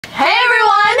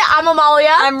I'm Amalia.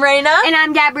 I'm Raina. And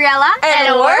I'm Gabriella.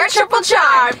 And we're Triple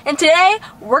Charm. And today,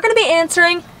 we're going to be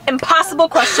answering impossible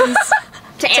questions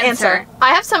to answer.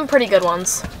 I have some pretty good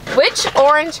ones. Which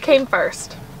orange came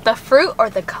first? The fruit or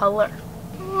the color?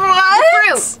 What?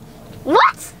 Fruit.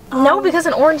 What? No, because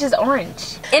an orange is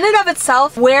orange. In and of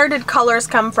itself, where did colors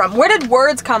come from? Where did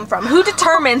words come from? Who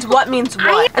determined what means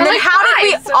what? And then how did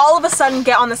we all of a sudden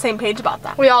get on the same page about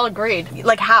that? We all agreed.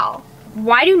 Like how?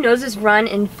 Why do noses run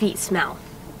and feet smell?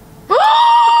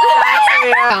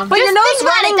 But your nose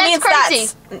running means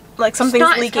crazy. that's like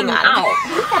something's leaking out.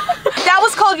 If that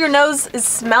was called your nose is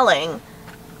smelling,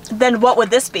 then what would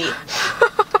this be?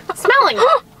 Smelling.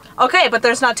 Okay, but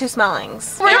there's not two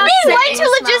smellings. What do you mean? Way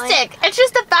too logistic. It's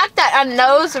just the fact that a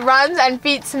nose runs and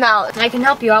feet smell. I can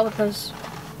help you out with those.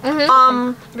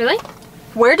 Really?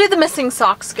 Where did the missing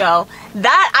socks go?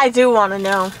 That I do want to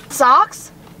know.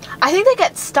 Socks? I think they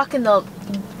get stuck in the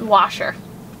washer.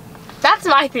 That's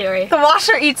my theory. The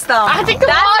washer eats them. I think the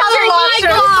washer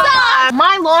eats them.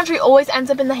 My laundry always ends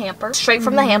up in the hamper, straight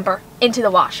from the hamper into the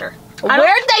washer.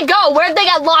 Where'd they go? Where'd they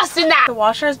get lost in that? The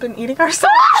washer has been eating our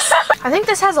socks. I think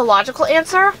this has a logical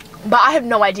answer, but I have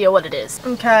no idea what it is.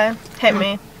 Okay, hit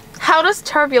me. How does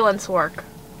turbulence work?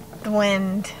 The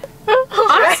wind.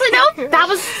 Honestly, no. That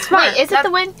was smart. Wait, is it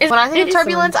the wind? When I think of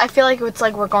turbulence, I feel like it's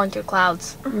like we're going through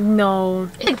clouds. No.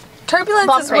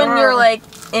 Turbulence is when you're like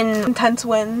in intense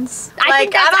winds. I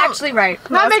think that's actually right.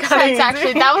 That makes sense,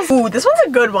 actually. That was. Ooh, this one's a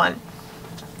good one.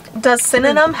 Does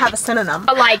synonym have a synonym?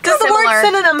 Alike. Does the word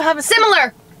synonym have a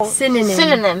similar? Synonym.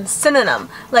 Synonyms. Synonym.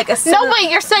 Like a synonym. No,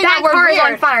 wait, you're saying That that car we're is on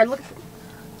weird. fire. Look.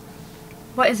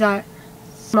 What is that?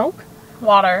 Smoke?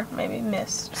 Water, maybe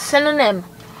mist. Synonym.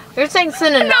 You're saying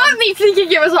synonym. Not me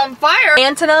thinking it was on fire.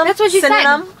 Antonym. That's what you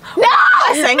synonym. said.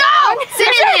 No! No!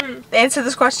 Synonym. The answer to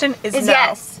this question is no.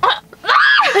 Yes.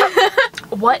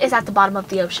 What is at the bottom of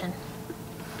the ocean?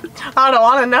 I don't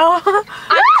want to know.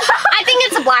 I think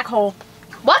it's a black hole.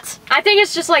 What? I think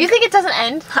it's just like. You think it doesn't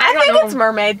end? I think it's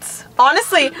mermaids.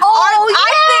 Honestly. Oh,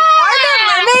 I think, are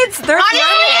there mermaids? There's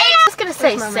I was gonna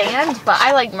say sand, but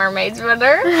I like mermaids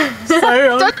better.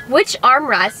 mermaids. Which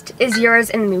armrest is yours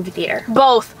in the movie theater?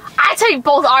 Both. I take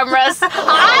both armrests.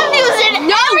 I'm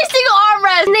using every single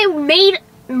armrest. When they made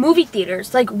movie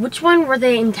theaters, like which one were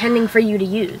they intending for you to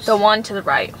use? The one to the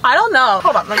right. I don't know.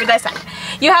 Hold on, let me dissect.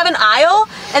 You have an aisle,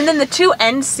 and then the two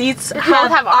end seats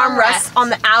have armrests on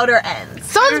the outer ends.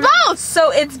 So it's both.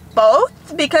 So it's both?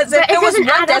 Because if But it there was doesn't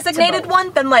one add up to designated both.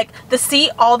 one, then like the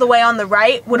seat all the way on the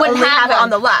right would Wouldn't only have have it one. on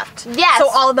the left. Yes. So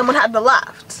all of them would have the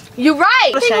left. You're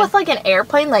right. The Shame. thing with like an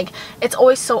airplane, like it's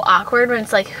always so awkward when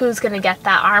it's like who's gonna get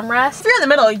that armrest. If you're in the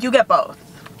middle, you get both.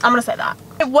 I'm gonna say that.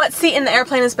 What seat in the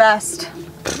airplane is best?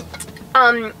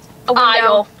 A window.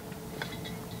 Aisle.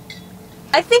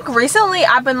 I think recently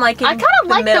I've been liking I kind of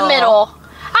like the middle.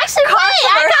 Actually, wait,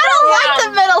 I kind of like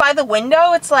the middle. By the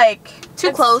window, it's like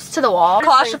Too close to the wall.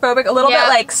 claustrophobic, a little Yeah. bit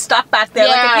like stuck back there.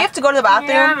 Like if Yeah. you have to go to the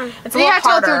bathroom, it's a You little have to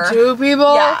harder. go through two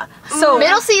people. Yeah. So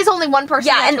Middle seat is only one person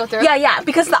yeah, that and go through. yeah,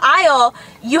 because the aisle,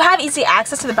 you have easy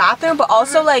access to the bathroom, but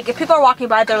also like if people are walking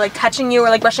by, they're like touching you or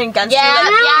like brushing against you, like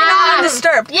you're not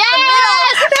undisturbed.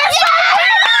 Yes!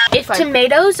 If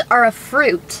tomatoes are a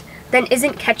fruit, then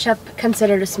isn't ketchup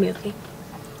considered a smoothie?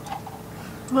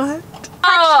 What?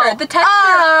 Texture. The texture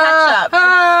of ketchup.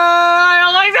 I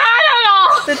don't like that at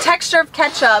all. The texture of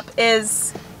ketchup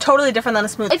is totally different than a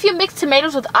smoothie. If you mix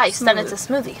tomatoes with ice, then it's a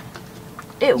smoothie.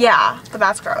 Ew. Yeah, but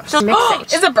that's gross.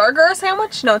 Mixing. Is a burger a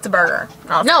sandwich? No, it's a burger.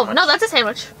 Not a No, sandwich. no, that's a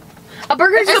sandwich. A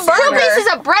burger is It's a two burger.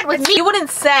 pieces of bread with meat. You wouldn't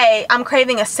say, I'm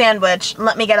craving a sandwich,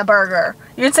 let me get a burger.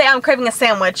 You would say, I'm craving a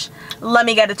sandwich, let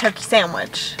me get a turkey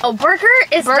sandwich. A burger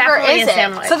is Burger definitely is a it.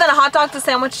 sandwich. So then a hot dog's a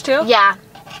sandwich too? Yeah.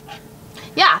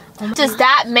 Yeah. Does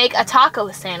that make a taco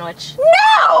a sandwich?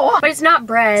 No! But it's not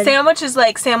bread. Sandwich is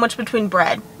like sandwich between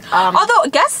bread. Although, I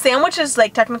guess sandwich is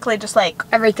like technically just like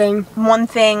Everything. one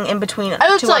thing in between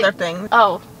it's two like- other things.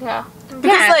 Oh, yeah.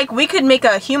 Because like we could make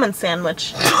a human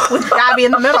sandwich with Gabby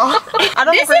in the middle. I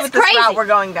don't This agree is with this crazy. route we're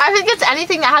going down. I think it's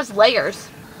anything that has layers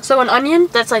So an onion?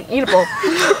 that's like eatable.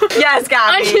 Yes,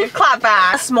 Gabby. Clap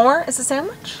back. A s'more is a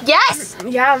sandwich? Yes!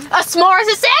 Yeah. A s'more is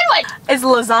a sandwich! Is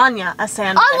lasagna a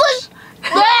sandwich?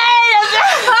 Wait a minute!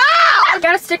 I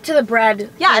gotta stick to the bread.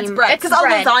 Yeah, it's theme. bread. Because a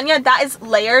bread. lasagna, that is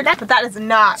layered, but that is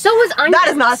not. So was onions. That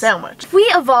is not a sandwich. If we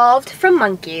evolved from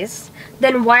monkeys,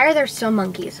 then why are there still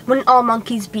monkeys? Wouldn't all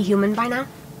monkeys be human by now?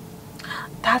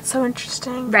 That's so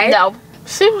interesting. Right? No.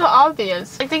 Seems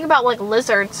obvious. Like, think about, like,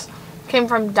 lizards came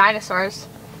from dinosaurs.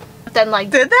 But then,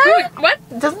 like... Did they? What?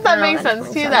 Doesn't that No, make that sense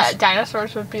doesn't to you make that sense.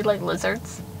 dinosaurs would be like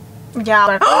lizards?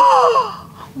 Yeah.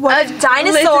 What if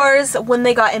dinosaurs, when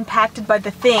they got impacted by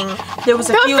the thing, there was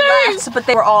a few left, but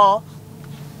they were all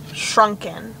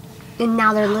shrunken. And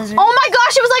now they're lizards. Oh my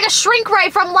gosh, it was like a shrink ray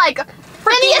from like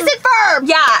Phineas and Ferb.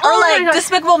 Yeah, or Oh my like gosh.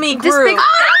 Despicable Me grew.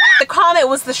 The comet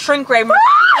was the shrink ray machine,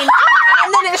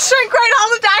 and then it shrink rayed all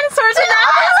the dinosaurs and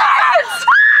lizards.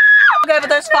 Okay, but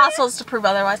there's fossils to prove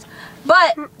otherwise.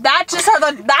 But that's just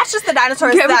the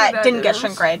dinosaurs Yeah, that didn't get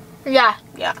shrink rayed. Yeah.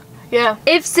 Yeah. Yeah.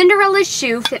 If Cinderella's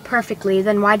shoe fit perfectly,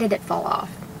 then why did it fall off?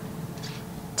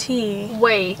 T.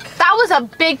 Wait. That was a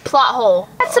big plot hole.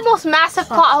 That's the most massive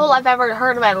plot hole I've ever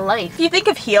heard in my life. If you think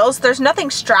of heels, there's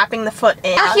nothing strapping the foot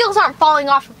in. Our heels aren't falling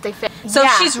off if they fit. So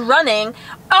if she's running,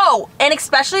 and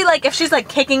especially like if she's like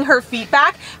kicking her feet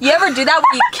back, you ever do that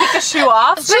when you kick a shoe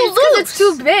off? But it's 'cause it's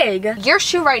too big. Your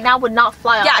shoe right now would not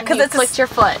fly off. Yeah, if 'cause you it's a flicked your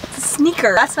foot. It's a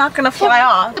sneaker. That's not gonna fly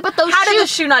off. But those How did the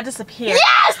shoes. shoe not disappear? Yes,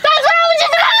 that's what I was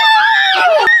just about to say. That's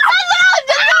what I was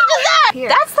just about to say. Here.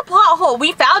 That's the plot hole.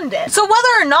 We found it. So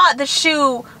whether or not the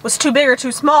shoe was too big or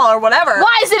too small or whatever.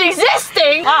 Why is it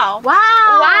existing? Wow.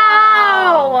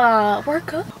 Wow. We're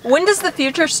good. When does the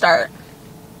future start?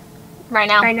 Right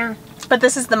now. Right now. But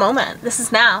this is the moment. This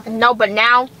is now. No, but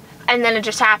now, and then it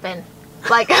just happened.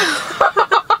 Like, the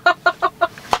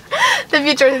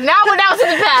future is now, but now it's in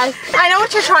the past. I know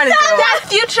what you're trying to do. That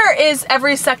future is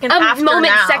every second after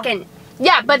moment, now. second.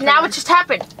 Yeah, but now it just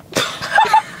happened.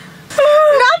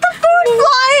 Not the food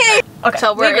flying. Okay,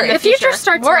 So we're in the future future.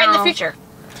 starts We're in now. the future.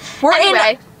 We're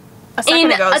Anyway, in a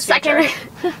second ago. a second.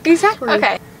 Exactly.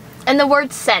 okay. And the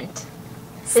word scent.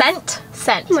 Scent.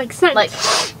 Scent. Like scent. Like,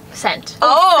 scent.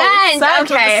 Oh, scent.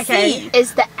 scent Okay, with a okay. C.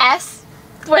 Is the S.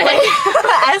 Wait.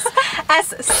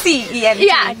 S-C-E-N-T.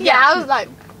 Yeah, I was like,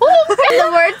 whoop. And the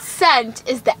word scent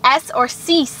is the S or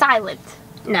C silent.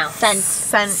 No. Scent.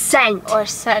 Scent. Scent. Or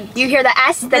scent. You hear the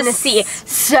S, then the C.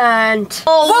 Scent.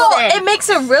 Well, Scent. it makes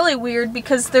it really weird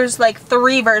because there's like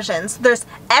 3 versions. There's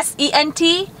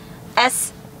S-E-N-T,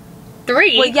 S...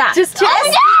 3. Well, yeah. Just 2.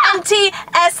 S-E-N-T,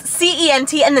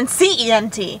 S-C-E-N-T, and then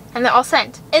C-E-N-T. And they're all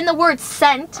scent. In the word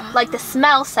scent, like the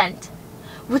smell scent,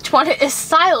 which one is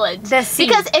silent? The C.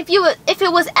 Because if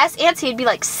it was S and T, it'd be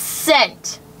like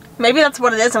scent. Maybe that's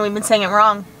what it is and we've been saying it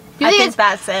wrong. You I think think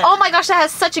that's it. Oh my gosh, that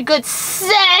has such a good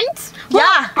scent.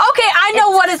 Yeah. Okay, I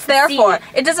know what it's there C. for.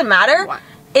 It doesn't matter. What?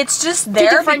 It's just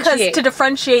there because differentiate. to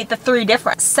differentiate the 3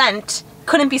 different. Scent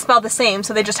couldn't be spelled the same,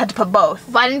 so they just had to put both.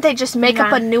 Why didn't they just make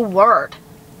up Yeah. a new word?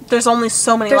 There's only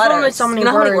so many There's letters. only so many you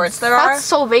know how many words. words there are? That's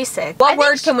so basic. What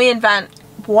word can we invent?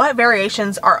 What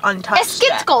variations are untouched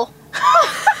yet? Eskitskol.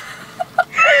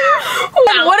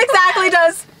 What exactly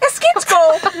does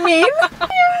Eskitskol mean?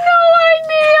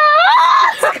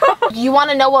 You want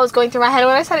to know what was going through my head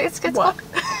when I said Eskitskol? What?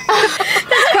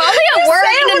 Probably a word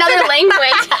in another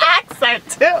language. Accent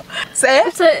too. Say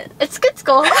it.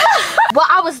 Eskitskol. What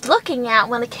I was looking at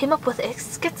when I came up with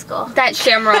Eskitskol. That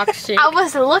shamrock shit. I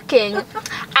was looking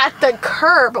at the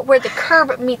curb where the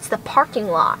curb meets the parking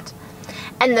lot.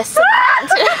 And the cement.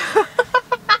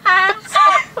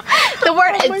 The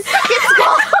word is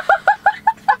Eskitskol.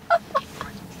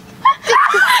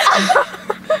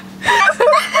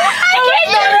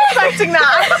 I'm expecting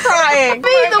that. I'm crying.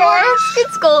 The word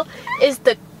Eskitskol is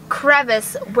the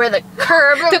crevice where the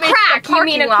curb meets crack. the You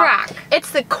mean parking a lot. crack.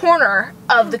 It's the corner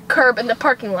of the curb and the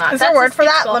parking lot. Is there a word for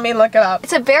that? Eskitskol. Let me look it up.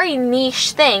 It's a very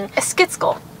niche thing.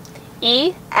 Eskitskol.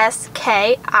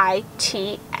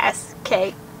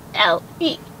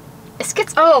 E-S-K-I-T-S-K-L-E.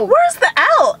 Eskitskol. Oh. Where's the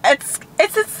L? It's wait,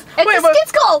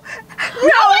 Eskitskol.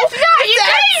 No, it's not. You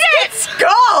it's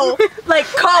go. Like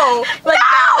co. Like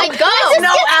Like go.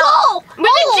 No L. With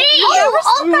a G.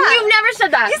 Oh, You've never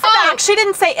said that. You said that. She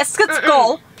didn't say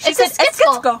Eskitskol. She It's said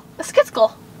Eskitskol.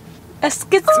 Eskitskol.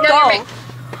 Eskitskol. No, you're right.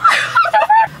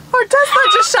 Or does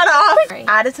that just shut off? Right.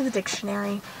 Add it to the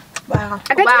dictionary. Wow.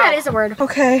 I bet Wow. you that is a word.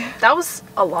 Okay. That was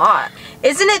a lot.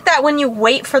 Isn't it that when you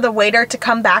wait for the waiter to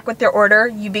come back with their order,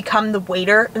 you become the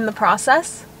waiter in the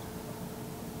process?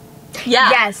 Yeah.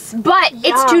 Yes, but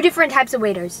it's 2 different types of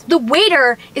waiters. The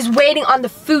waiter is waiting on the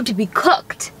food to be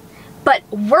cooked, but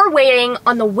we're waiting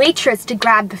on the waitress to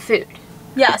grab the food.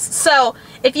 Yes. So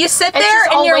if you sit It's there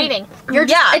just and all you're waiting.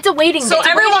 It's a waiting So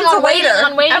game. everyone's waiting a on waiting waiter.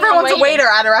 on waiting on Everyone's a waiting. waiter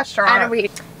at a restaurant. At a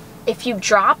wait. If you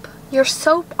drop your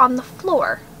soap on the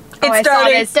floor. It's I saw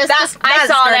dirty. this. That's I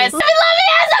saw dirty. this. Let me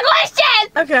ask a question!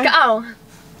 Okay. Go.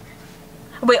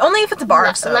 Wait, only if it's a bar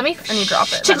of soap Let me. and you drop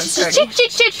it. Then it's dirty.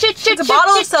 It's a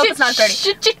bottle of soap, it's not dirty.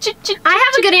 I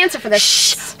have a good answer for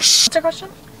this. What's your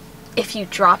question? If you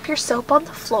drop your soap on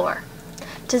the floor,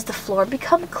 does the floor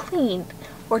become clean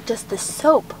or does the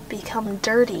soap become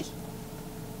dirty?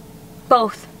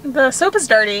 Both. The soap is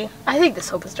dirty. I think the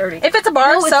soap is dirty. If it's a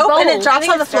bar of it's soap and both. it drops I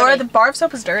think on the it's floor, dirty. the bar of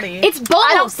soap is dirty. It's both.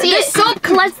 I don't see the it. soap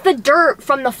collects the dirt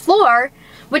from the floor,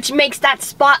 which makes that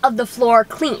spot of the floor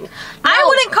clean. I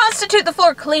wouldn't constitute the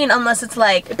floor clean unless it's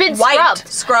like Been wiped,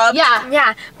 scrubbed. Yeah.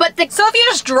 Yeah, but the So if you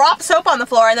just drop soap on the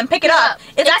floor and then pick it Yeah. up,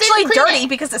 it's It actually didn't clean dirty it.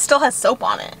 because it still has soap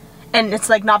on it. And it's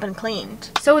like not been cleaned.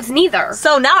 so it's neither.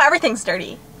 So now everything's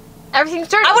dirty. Everything's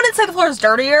dirty. I wouldn't say the floor is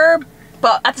dirtier,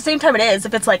 but at the same time it is.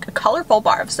 If it's like a colorful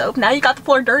bar of soap, now you got the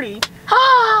floor dirty.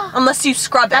 Unless you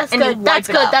scrub it That's and you good. wipe That's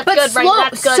it good. up. That's But good. Right. slow-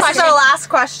 That's good. So that's our last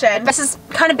question. This is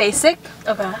kind of basic,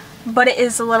 Okay. but it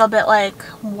is a little bit like,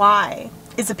 why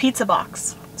is a pizza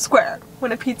box square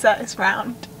when a pizza is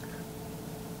round?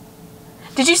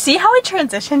 Did you see how I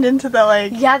transitioned into the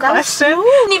like Yeah, that was question?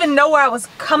 I didn't even know where I was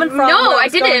coming from. No, where I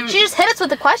was didn't. going. She just hit us with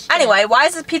the question. Anyway, why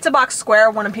is a pizza box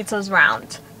square when a pizza is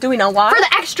round? Do we know why? For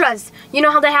the extras, you know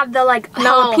how they have the like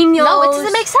No. jalapenos. No, it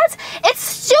doesn't make sense. It's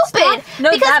stupid. No,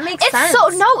 because that makes it's sense.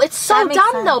 It's so That makes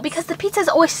dumb though sense. because the pizza is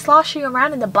always sloshing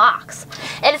around in the box,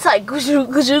 and it's like guzhoo,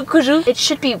 guzhoo, guzhoo. It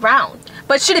should be round.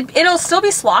 But it'll still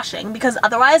be sloshing because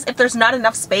otherwise, if there's not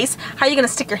enough space, how are you gonna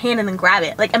stick your hand in and grab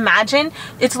it? Like imagine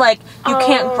it's like you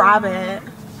can't grab it.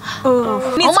 Ooh.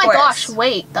 Oh my gosh!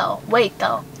 Wait though.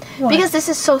 Because this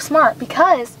is so smart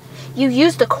because you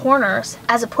use the corners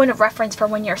as a point of reference for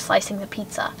when you're slicing the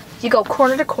pizza. You go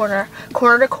corner to corner,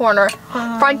 corner to corner,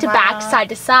 front to back, side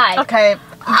to side. Okay.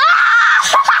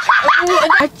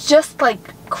 I just like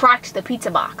cracked the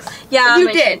pizza box. Yeah.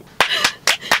 You did.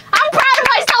 I'm proud of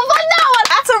myself on that one.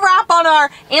 That's a wrap on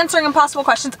our answering impossible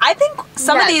questions. I think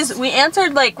some of Yes. these we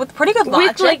answered like with pretty good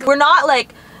logic. like- We're not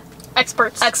like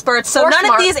Experts. so Or none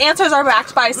smart. of these answers are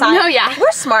backed by science. No, yeah.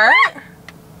 We're smart.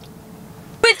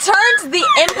 It turns the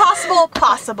impossible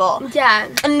possible. Yeah.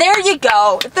 And there you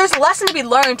go. If there's a lesson to be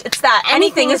learned, it's that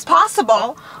anything is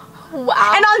possible.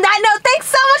 Wow. And on that note, thanks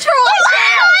so much for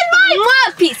watching.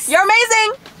 Mwah, peace. You're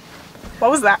amazing.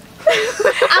 What was that?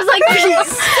 I was like,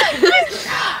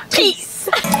 peace.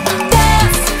 Peace.